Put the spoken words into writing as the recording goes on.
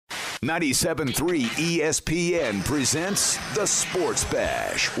97.3 ESPN presents The Sports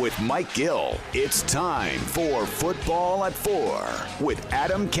Bash with Mike Gill. It's time for Football at 4 with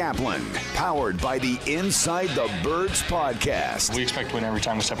Adam Caplan, powered by the Inside the Birds podcast. We expect to win every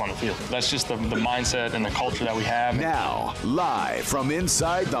time we step on the field. That's just the mindset and the culture that we have. Now, live from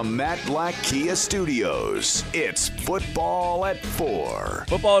inside the Matt Black Kia Studios, it's Football at 4.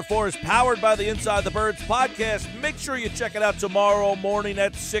 Football at 4 is powered by the Inside the Birds podcast. Make sure you check it out tomorrow morning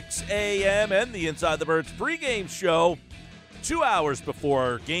at 6 a.m. and the Inside the Birds pregame show 2 hours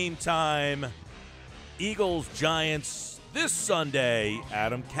before game time. Eagles-Giants this Sunday.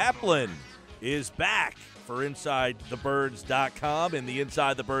 Adam Caplan is back for InsideTheBirds.com and the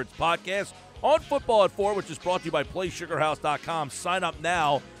Inside the Birds podcast on Football at 4, which is brought to you by PlaySugarHouse.com. Sign up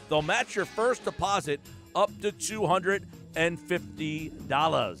now. They'll match your first deposit up to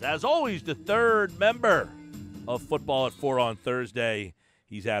 $250. As always, the third member of Football at 4 on Thursday.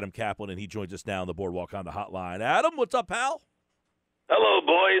 He's Adam Caplan, and he joins us now on the Boardwalk on the hotline. Adam, what's up, pal? Hello,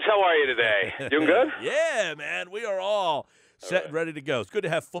 boys. How are you today? Doing good? Yeah, man. We are all set and ready to go. It's good to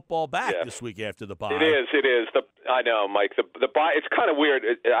have football back this week after the bye. It is. I know, Mike. The bye, it's kind of weird.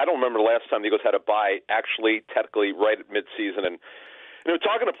 I don't remember the last time the Eagles had a bye actually, technically, right at midseason. And,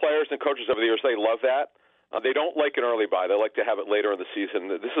 talking to players and coaches over the years, they love that. They don't like an early bye. They like to have it later in the season.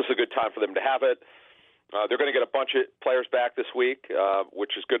 This is a good time for them to have it. They're going to get a bunch of players back this week,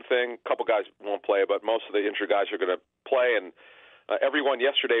 which is a good thing. A couple guys won't play, but most of the injured guys are going to play. And everyone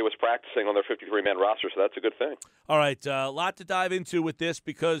yesterday was practicing on their 53-man roster, so that's a good thing. All right, a lot to dive into with this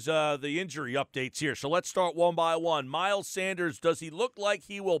because the injury updates here. So let's start one by one. Miles Sanders, does he look like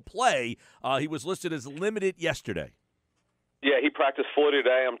he will play? He was listed as limited yesterday. Yeah, he practiced fully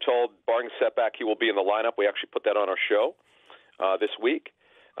today. I'm told, barring setback, he will be in the lineup. We actually put that on our show this week.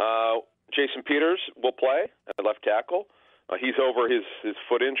 Jason Peters will play at left tackle. He's over his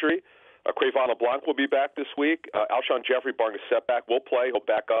foot injury. Crayvon LeBlanc will be back this week. Alshon Jeffery, barring a setback, will play. He'll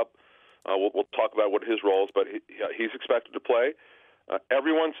back up. We'll talk about what his role is, but he's expected to play.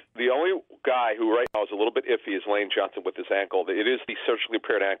 The only guy who right now is a little bit iffy is Lane Johnson with his ankle. It is the surgically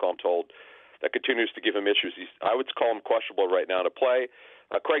repaired ankle, I'm told, that continues to give him issues. I would call him questionable right now to play.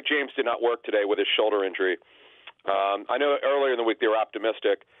 Craig James did not work today with his shoulder injury. I know earlier in the week they were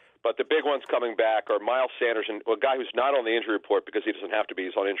optimistic, but the big ones coming back are Miles Sanders and a guy who's not on the injury report because he doesn't have to be.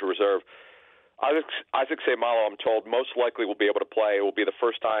 He's on injury reserve. Isaac Seumalo, I'm told, most likely will be able to play. It will be the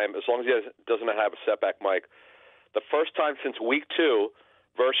first time, as long as he doesn't have a setback, Mike, the first time since week 2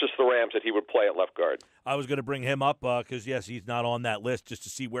 versus the Rams that he would play at left guard. I was going to bring him up because, yes, he's not on that list just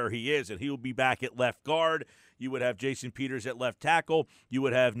to see where he is, and he will be back at left guard. You would have Jason Peters at left tackle. You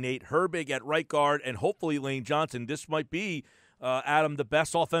would have Nate Herbig at right guard, and hopefully Lane Johnson. This might be, Adam, the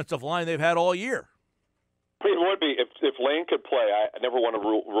best offensive line they've had all year. It would be. If Lane could play, I never want to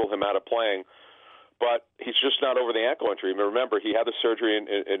rule him out of playing, but he's just not over the ankle injury. Remember, he had the surgery in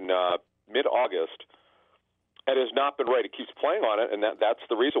mid-August and has not been right. He keeps playing on it, and that's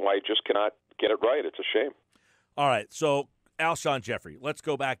the reason why he just cannot get it right. It's a shame. All right, so Alshon Jeffery, let's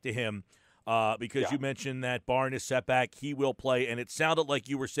go back to him because you mentioned that barring his setback, he will play, and it sounded like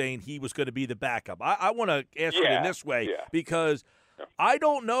you were saying he was going to be the backup. I want to ask it in this way because I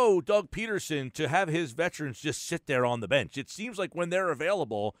don't know Doug Peterson to have his veterans just sit there on the bench. It seems like when they're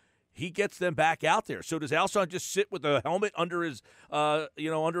available, he gets them back out there. So does Alshon just sit with a helmet under his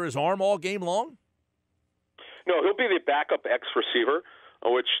arm all game long? No, he'll be the backup X receiver,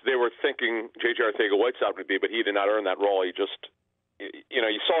 which they were thinking J.J. Arcega-Whiteside would be, but he did not earn that role. He just, you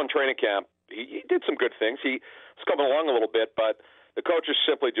saw in training camp, he did some good things. He's coming along a little bit, but the coaches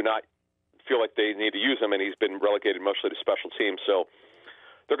simply do not feel like they need to use him, and he's been relegated mostly to special teams. So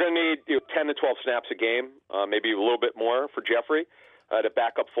they're going to need 10 to 12 snaps a game, maybe a little bit more for Jeffrey to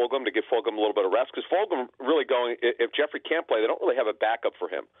back up Fulgham, to give Fulgham a little bit of rest. Because Fulgham really if Jeffrey can't play, they don't really have a backup for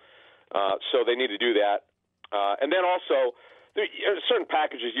him. So they need to do that. And then also, there are certain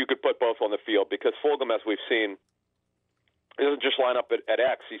packages you could put both on the field because Fulgham, as we've seen, he doesn't just line up at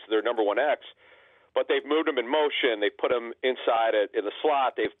X. He's their number one X. But they've moved him in motion. They put him inside in the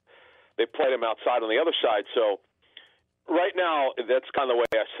slot. They've played him outside on the other side. So right now, that's kind of the way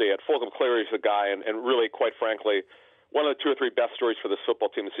I see it. Fulgham clearly is the guy, and really, quite frankly, one of the 2 or 3 best stories for this football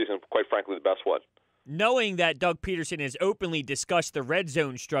team this season, quite frankly, the best one. Knowing that Doug Peterson has openly discussed the red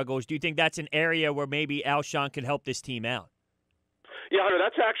zone struggles, do you think that's an area where maybe Alshon could help this team out? Yeah, Hunter,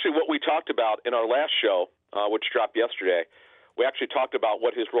 that's actually what we talked about in our last show, which dropped yesterday. We actually talked about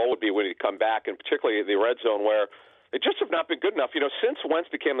what his role would be when he'd come back, and particularly the red zone, where they just have not been good enough. Since Wentz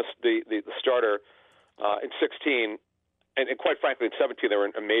became the starter in 16, and quite frankly in 17, they were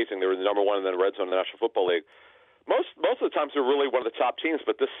amazing. They were the number one in the red zone in the National Football League. most of the times they're really one of the top teams,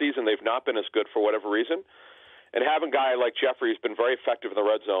 but this season they've not been as good for whatever reason. And having a guy like Jeffery who's been very effective in the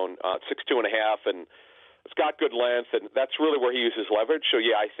red zone, 6'2.5", and it's got good length, and that's really where he uses leverage. So,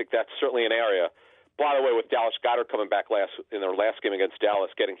 yeah, I think that's certainly an area. By the way, with Dallas Goedert coming back in their last game against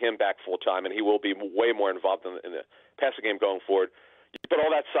Dallas, getting him back full-time, and he will be way more involved in the passing game going forward. You put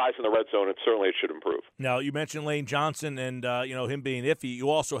all that size in the red zone, and certainly it should improve. Now, you mentioned Lane Johnson and him being iffy. You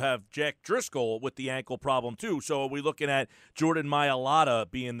also have Jack Driscoll with the ankle problem, too. So are we looking at Jordan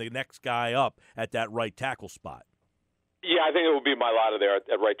Mailata being the next guy up at that right tackle spot? Yeah, I think it will be Mailata there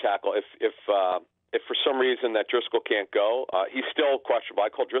at right tackle. If for some reason that Driscoll can't go, he's still questionable. I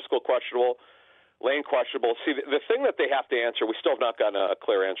call Driscoll questionable, Lane questionable. See, the thing that they have to answer, we still have not gotten a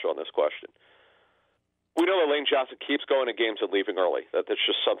clear answer on this question. We know that Lane Johnson keeps going to games and leaving early. That's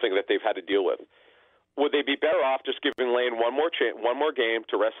just something that they've had to deal with. Would they be better off just giving Lane one more game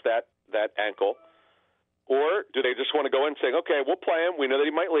to rest that ankle, or do they just want to go in and say, okay, we'll play him. We know that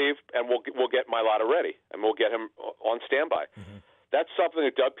he might leave, and we'll get Mailata ready, and we'll get him on standby. Mm-hmm. That's something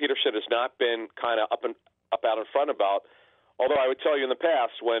that Doug Peterson has not been kind of up out in front about. Although I would tell you in the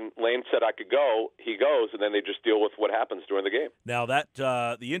past, when Lane said I could go, he goes, and then they just deal with what happens during the game. Now, that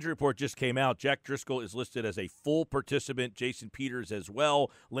the injury report just came out. Jack Driscoll is listed as a full participant, Jason Peters as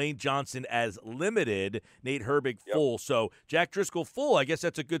well, Lane Johnson as limited, Nate Herbig full. So Jack Driscoll full, I guess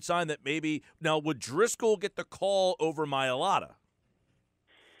that's a good sign that maybe – now, would Driscoll get the call over Mailata?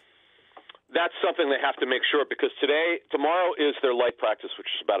 That's something they have to make sure, because tomorrow is their light practice, which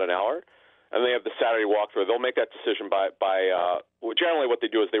is about an hour. And they have the Saturday walkthrough. They'll make that decision by generally what they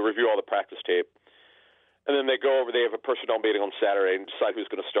do is they review all the practice tape, and then they go over. They have a personnel meeting on Saturday and decide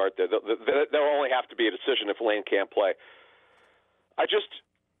who's going to start there. There'll only have to be a decision if Lane can't play.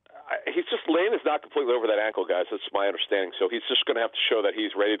 Lane is not completely over that ankle, guys. That's my understanding. So he's just going to have to show that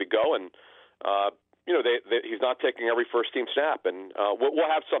he's ready to go, and he's not taking every first team snap. And we'll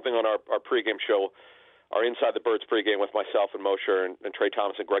have something on our pregame show. Our Inside the Birds pregame with myself and Mosher and Trey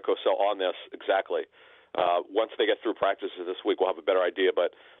Thomas and Greg Cosell on this exactly. Once they get through practices this week, we'll have a better idea.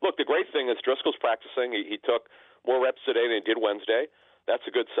 But, look, the great thing is Driscoll's practicing. He took more reps today than he did Wednesday. That's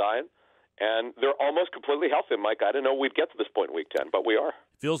a good sign. And they're almost completely healthy, Mike. I didn't know we'd get to this point in Week 10, but we are.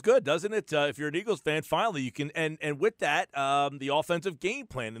 Feels good, doesn't it? If you're an Eagles fan, finally you can – and with that, the offensive game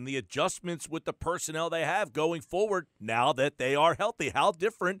plan and the adjustments with the personnel they have going forward now that they are healthy. How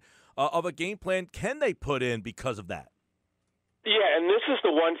different of a game plan can they put in because of that? Yeah, and this is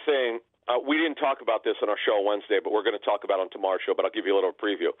the one thing we didn't talk about this on our show on Wednesday, but we're going to talk about it on tomorrow's show, but I'll give you a little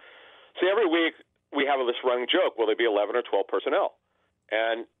preview. See, every week we have this running joke, will they be 11 or 12 personnel?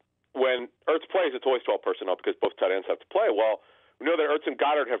 And when Ertz plays, it's always 12 personnel because both tight ends have to play. Well, we know that Ertz and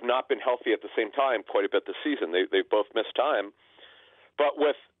Goddard have not been healthy at the same time quite a bit this season. They've both missed time. But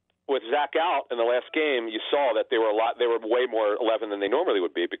with Zach out in the last game, you saw that they were way more 11 than they normally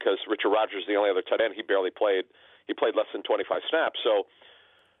would be because Richard Rodgers is the only other tight end. He barely played. He played less than 25 snaps. So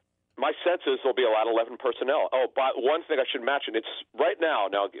my sense is there'll be a lot of 11 personnel. Oh, but one thing I should mention, it's right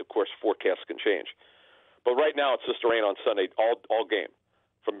now, of course, forecasts can change. But right now it's just rain on Sunday all game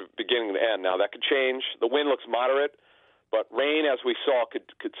from beginning to end. Now, that could change. The wind looks moderate, but rain, as we saw, could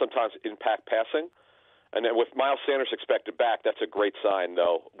sometimes impact passing. And then with Miles Sanders expected back, that's a great sign,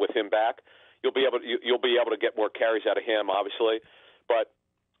 though. With him back, you'll be able to get more carries out of him, obviously. But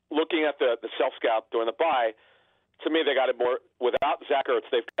looking at the self-scout during the bye, to me, they got it more without Zach Ertz.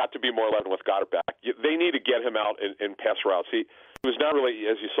 They've got to be more 11 with Goddard back. They need to get him out in pass routes. He was not really,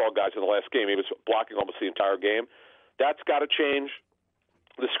 as you saw, guys, in the last game. He was blocking almost the entire game. That's got to change.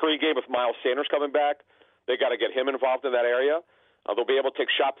 The screen game with Miles Sanders coming back, they got to get him involved in that area. They'll be able to take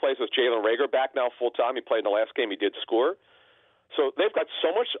shot plays with Jalen Reagor back now full-time. He played in the last game. He did score. So they've got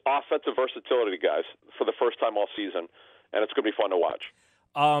so much offensive versatility, guys, for the first time all season, and it's going to be fun to watch.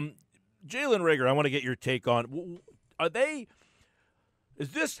 Jalen Reagor, I want to get your take on.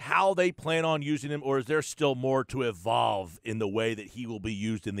 Is this how they plan on using him, or is there still more to evolve in the way that he will be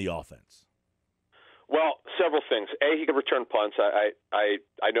used in the offense? Well, several things. He can return punts.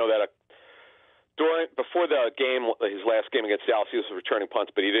 I know that before the game, his last game against Dallas, he was returning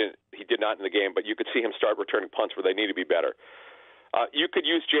punts, but he did not in the game. But you could see him start returning punts where they need to be better. You could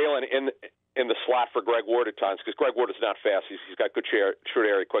use Jalen in the slot for Greg Ward at times because Greg Ward is not fast. He's got good short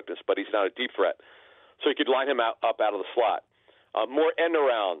area quickness, but he's not a deep threat. So you could line him up out of the slot. More end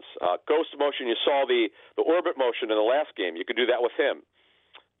arounds, ghost motion. You saw the orbit motion in the last game. You could do that with him.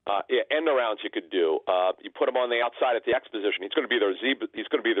 End arounds you could do. You put him on the outside at the X position. He's going to be their Z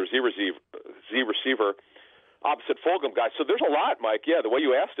receiver opposite Fulgham guy. So there's a lot, Mike. Yeah, the way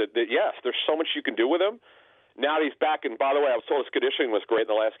you asked it, yes, there's so much you can do with him. Now that he's back, and by the way, I was told his conditioning was great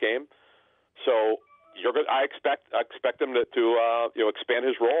in the last game. So I expect him to expand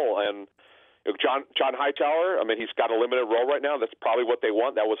his role. And John Hightower, I mean, he's got a limited role right now. That's probably what they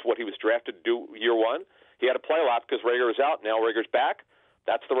want. That was what he was drafted to do year one. He had to play a lot because Rager is out. Now Rager's back.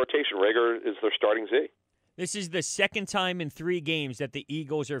 That's the rotation. Rager is their starting Z. This is the second time in 3 games that the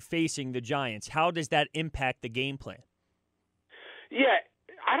Eagles are facing the Giants. How does that impact the game plan? Yeah,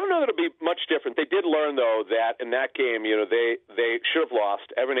 I don't know that it'll be much different. They did learn, though, that in that game, they should have lost.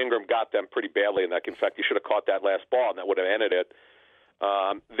 Evan Ingram got them pretty badly in that. In fact, he should have caught that last ball, and that would have ended it.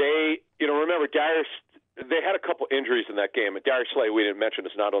 Remember, Darius, they had a couple injuries in that game. And Darius Slay, we didn't mention,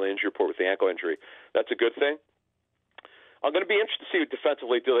 is not on the injury report with the ankle injury. That's a good thing. I'm going to be interested to see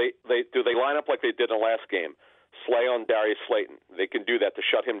defensively, do they line up like they did in the last game? Slay on Darius Slayton. They can do that to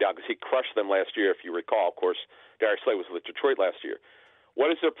shut him down because he crushed them last year, if you recall. Of course, Darius Slay was with Detroit last year. What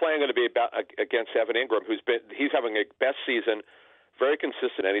is their plan going to be about against Evan Ingram, he's having a best season, very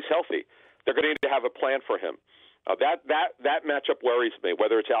consistent, and he's healthy? They're going to need to have a plan for him. That matchup worries me,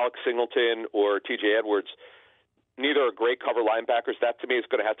 whether it's Alex Singleton or T.J. Edwards. Neither are great cover linebackers. That, to me, is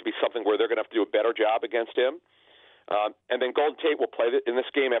going to have to be something where they're going to have to do a better job against him. And then Golden Tate will play in this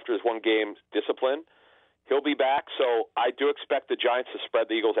game after his one-game discipline. He'll be back, so I do expect the Giants to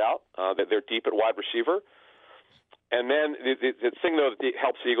spread the Eagles out. That they're deep at wide receiver. And then the thing, though, that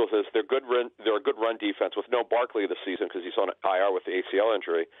helps the Eagles is they're a good run defense with no Barkley this season because he's on IR with the ACL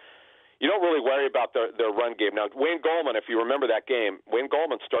injury. You don't really worry about their run game. Now, Wayne Gallman, if you remember that game, Wayne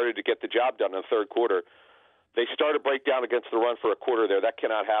Gallman started to get the job done in the third quarter. They started to break down against the run for a quarter there. That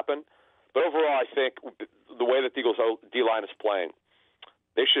cannot happen. But overall, I think the way that the Eagles' D-line is playing,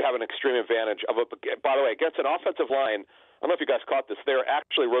 they should have an extreme advantage. By the way, against an offensive line, I don't know if you guys caught this, they're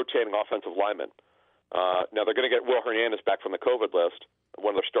actually rotating offensive linemen. Now, they're going to get Will Hernandez back from the COVID list,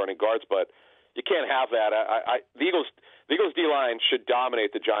 one of their starting guards, but you can't have that. The Eagles' D-line should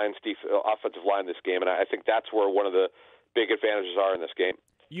dominate the Giants' offensive line this game, and I think that's where one of the big advantages are in this game.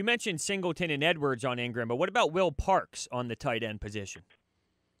 You mentioned Singleton and Edwards on Ingram, but what about Will Parks on the tight end position?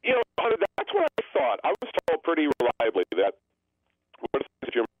 That's what I thought. I was told pretty reliably that one of the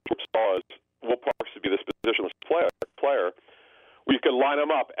things Jim saw is Will Parks to be this positionless player where you can line him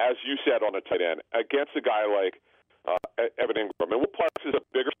up, as you said, on a tight end against a guy like Evan Ingram. And Will Parks is a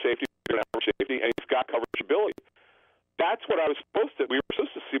bigger safety, and he's got coverage ability. That's what we were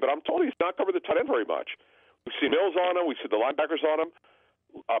supposed to see, but I'm told he's not covered the tight end very much. We see Mills on him. We see the linebackers on him.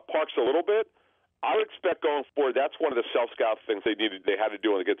 Parks a little bit. I would expect going forward, that's one of the self-scout things they had to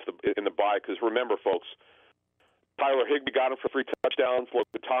do in the bye. Because remember, folks, Tyler Higbee got him for 3 touchdowns.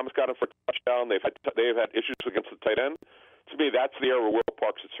 Logan Thomas got him for a touchdown. They've had issues against the tight end. To me, that's the area where Will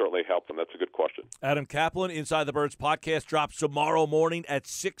Parks would certainly help them. That's a good question. Adam Caplan, Inside the Birds podcast drops tomorrow morning at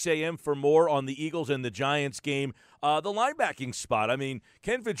 6 a.m. for more on the Eagles and the Giants game. The linebacking spot. I mean,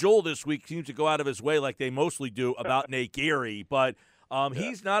 Ken Vigil this week seems to go out of his way like they mostly do about Nate Geary, but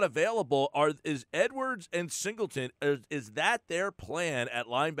he's not available. Is Edwards and Singleton, is that their plan at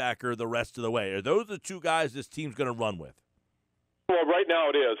linebacker the rest of the way? Are those the 2 guys this team's going to run with? Well, right now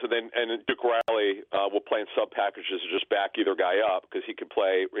it is, and then Duke Riley will play in sub packages to just back either guy up because he can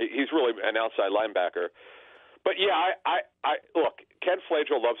play. He's really an outside linebacker. But yeah, I look. Ken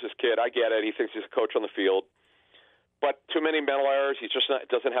Flagel loves his kid. I get it. He thinks he's a coach on the field, but too many mental errors. He just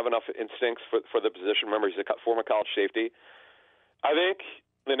doesn't have enough instincts for the position. Remember, he's a former college safety. I think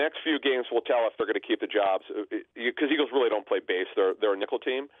the next few games will tell if they're going to keep the jobs because Eagles really don't play base. They're a nickel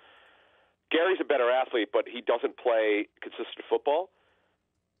team. Gary's a better athlete, but he doesn't play consistent football.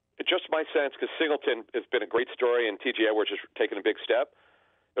 It's just my sense, because Singleton has been a great story and T.J. Edwards has taken a big step.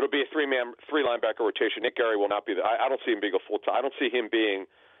 It'll be a 3-linebacker rotation. Nick Gary will not be I don't see him being a full-time. I don't see him being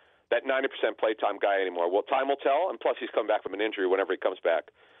that 90% playtime guy anymore. Well, time will tell, and plus he's come back from an injury whenever he comes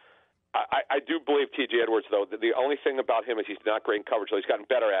back. I do believe T.J. Edwards, though, the only thing about him is he's not great in coverage, so he's gotten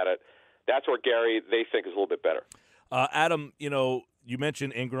better at it. That's where Gary, they think, is a little bit better. Adam, you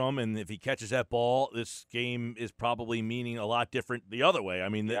mentioned Ingram, and if he catches that ball, this game is probably meaning a lot different the other way. I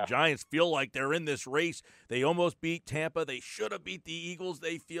mean, the Giants feel like they're in this race. They almost beat Tampa. They should have beat the Eagles.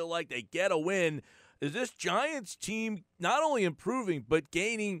 They feel like they get a win. Is this Giants team not only improving but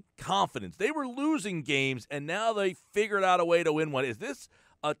gaining confidence? They were losing games, and now they figured out a way to win one. Is this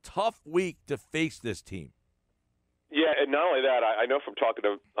a tough week to face this team? Yeah, and not only that, I know from talking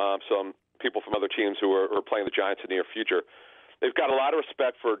to some people from other teams who are playing the Giants in the near future, they've got a lot of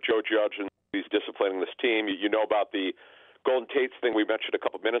respect for Joe Judge and he's disciplining this team. You know about the Golden Tates thing we mentioned a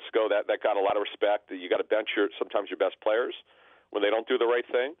couple minutes ago. That got a lot of respect. You got to bench sometimes your best players when they don't do the right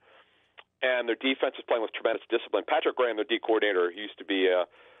thing. And their defense is playing with tremendous discipline. Patrick Graham, their D coordinator, he used to be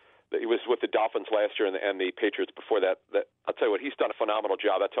he was with the Dolphins last year and the Patriots before that. I'll tell you what, he's done a phenomenal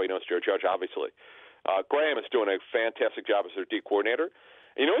job. That's how he knows Joe Judge, obviously. Graham is doing a fantastic job as their D coordinator.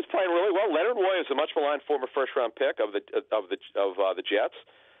 And you know who's playing really well? Leonard Williams, a much maligned former first-round pick of the Jets.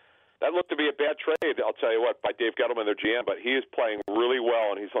 That looked to be a bad trade, I'll tell you what, by Dave Gettleman, their GM, but he is playing really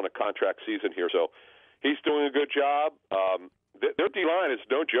well, and he's on a contract season here. So he's doing a good job. Their D-line is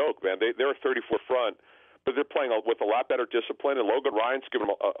no joke, man. They're a 34 front, but they're playing with a lot better discipline, and Logan Ryan's giving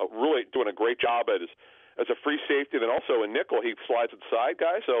them really doing a great job as a free safety. Then also in nickel, he slides inside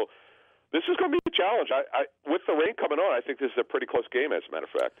guy. So this is going to be a challenge. With the rain coming on, I think this is a pretty close game, as a matter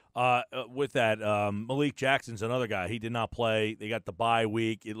of fact. With that, Malik Jackson's another guy. He did not play. They got the bye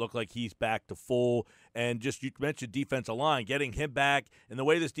week. It looked like he's back to full. And just you mentioned defensive line, getting him back, and the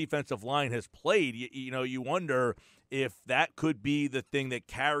way this defensive line has played, you wonder if that could be the thing that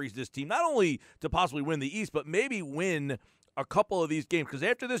carries this team, not only to possibly win the East, but maybe win a couple of these games. Because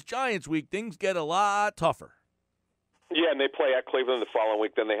after this Giants week, things get a lot tougher. Yeah, and they play at Cleveland the following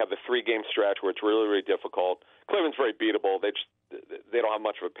week. Then they have the 3-game stretch where it's really, really difficult. Cleveland's very beatable. They don't have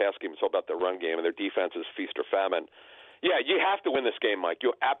much of a pass game. It's all about their run game, and their defense is feast or famine. Yeah, you have to win this game, Mike.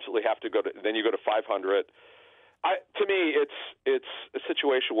 You absolutely have to go to. Then you go to 500. To me, it's a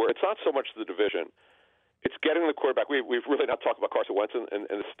situation where it's not so much the division. It's getting the quarterback. We've really not talked about Carson Wentz in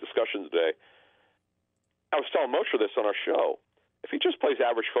this discussion today. I was telling Moshe this on our show. If he just plays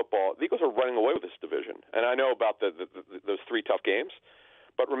average football, the Eagles are running away with this division. And I know about those 3 tough games,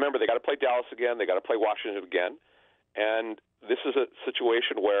 but remember, they got to play Dallas again. They got to play Washington again. And this is a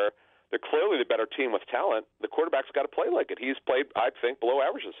situation where they're clearly the better team with talent. The quarterback's got to play like it. He's played, I think, below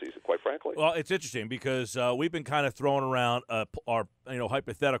average this season, quite frankly. Well, it's interesting because we've been kind of throwing around our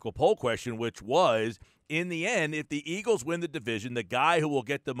hypothetical poll question, which was, in the end, if the Eagles win the division, the guy who will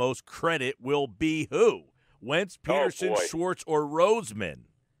get the most credit will be who? Wentz, Peterson, Schwartz, or Roseman?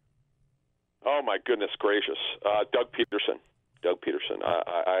 Oh, my goodness gracious. Doug Peterson.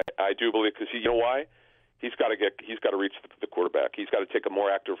 I do believe, because you know why? He's got to reach the quarterback. He's got to take a more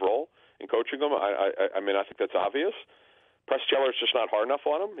active role in coaching them. I mean, I think that's obvious. Press Jeller's just not hard enough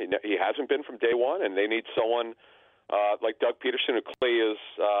on him. He hasn't been from day one, and they need someone like Doug Peterson, who clearly is,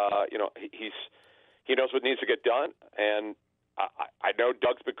 he knows what needs to get done. And I know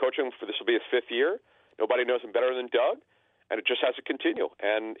Doug's been coaching for this will be his 5th year. Nobody knows him better than Doug, and it just has to continue.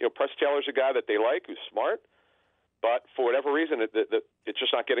 And Press Taylor's a guy that they like, who's smart, but for whatever reason, it's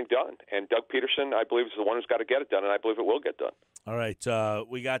just not getting done. And Doug Peterson, I believe, is the one who's got to get it done, and I believe it will get done. All right,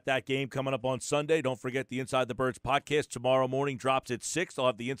 we got that game coming up on Sunday. Don't forget the Inside the Birds podcast tomorrow morning drops at 6. I'll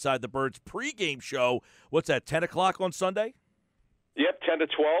have the Inside the Birds pregame show. What's that, 10 o'clock on Sunday? Yep, 10 to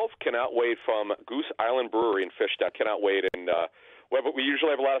 12. Cannot wait, from Goose Island Brewery in Fishtown. Cannot wait. And we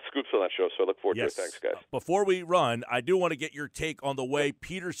usually have a lot of scoops on that show, so I look forward to it. Thanks, guys. Before we run, I do want to get your take on the way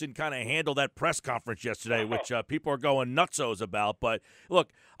Peterson kind of handled that press conference yesterday, which people are going nutsos about. But, look,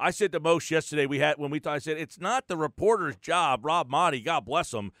 I said to Moshe yesterday, I said, it's not the reporter's job, Rob Motti, God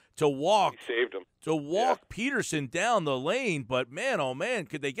bless him, to walk. He saved him. To walk Peterson down the lane. But, man, oh, man,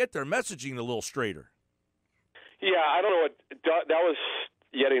 could they get their messaging a little straighter? Yeah, I don't know what that was.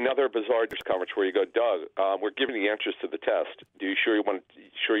 Yet another bizarre news conference where you go, Doug, we're giving the answers to the test. Do you sure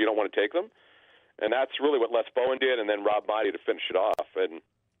you don't want to take them? And that's really what Les Bowen did, and then Rob Motti to finish it off. And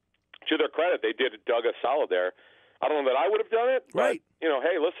to their credit, they did Doug a solid there. I don't know that I would have done it, but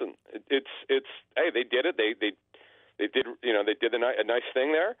hey, listen, hey, they did it. They did a nice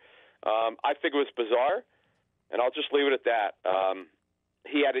thing there. I think it was bizarre, and I'll just leave it at that.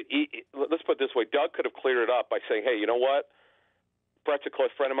 Let's put it this way: Doug could have cleared it up by saying, hey, you know what? Brett's a close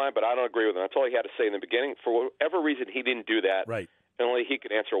friend of mine, but I don't agree with him. That's all he had to say in the beginning. For whatever reason, he didn't do that. Right. And only he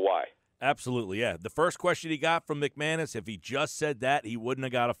could answer why. Absolutely, yeah. The first question he got from McManus, if he just said that, he wouldn't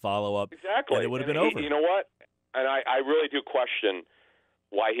have got a follow-up. Exactly. And it would have been over. You know what? And I really do question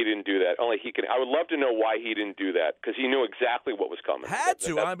why he didn't do that. Only he can. I would love to know why he didn't do that, because he knew exactly what was coming. Had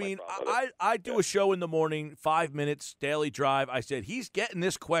to. I mean, I do a show in the morning, 5 minutes, daily drive. I said, he's getting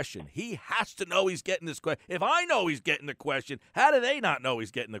this question. He has to know he's getting this question. If I know he's getting the question, how do they not know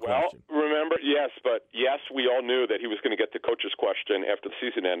he's getting the question? Remember, yes, we all knew that he was going to get the coach's question after the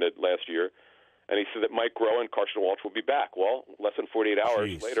season ended last year, and he said that Mike Groh and Carson Walsh would be back. Well, less than 48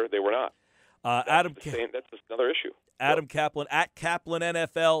 hours later, they were not. That's another issue. Adam Caplan at Caplan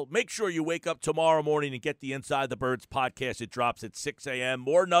NFL. Make sure you wake up tomorrow morning and get the Inside the Birds podcast. It drops at 6 a.m.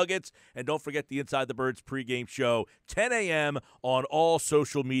 More nuggets. And don't forget the Inside the Birds pregame show, 10 a.m. on all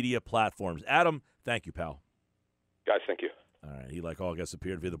social media platforms. Adam, thank you, pal. Guys, thank you. All right. He, like all guests,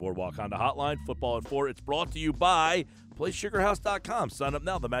 appeared via the Boardwalk Honda Hotline. Football at 4. It's brought to you by PlaySugarHouse.com. Sign up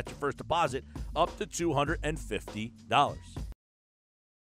now. They'll match your first deposit up to $250.